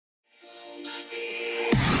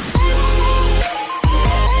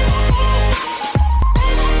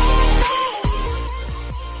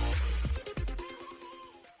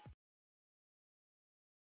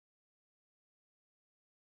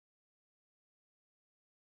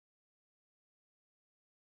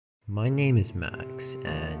My name is Max,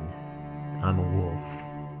 and I'm a wolf.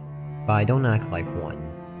 But I don't act like one,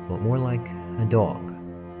 but more like a dog.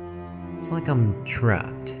 It's like I'm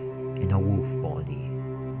trapped in a wolf body.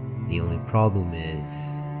 The only problem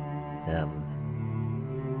is,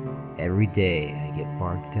 every day I get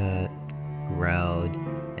barked at, growled,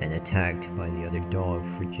 and attacked by the other dog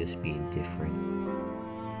for just being different.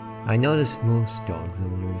 I notice most dogs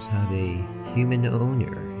owners have a human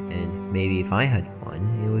owner, and maybe if I had one,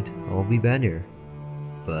 it would all be better.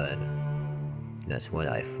 But that's what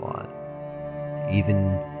I thought.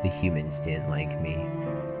 Even the humans didn't like me.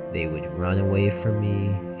 They would run away from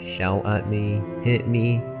me, shout at me, hit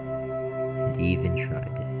me, and even try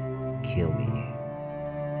to kill me.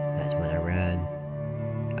 That's when I ran.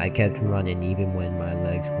 I kept running even when my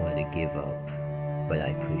legs wanted to give up, but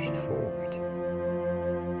I pushed forward.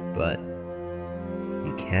 But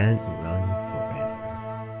you can't run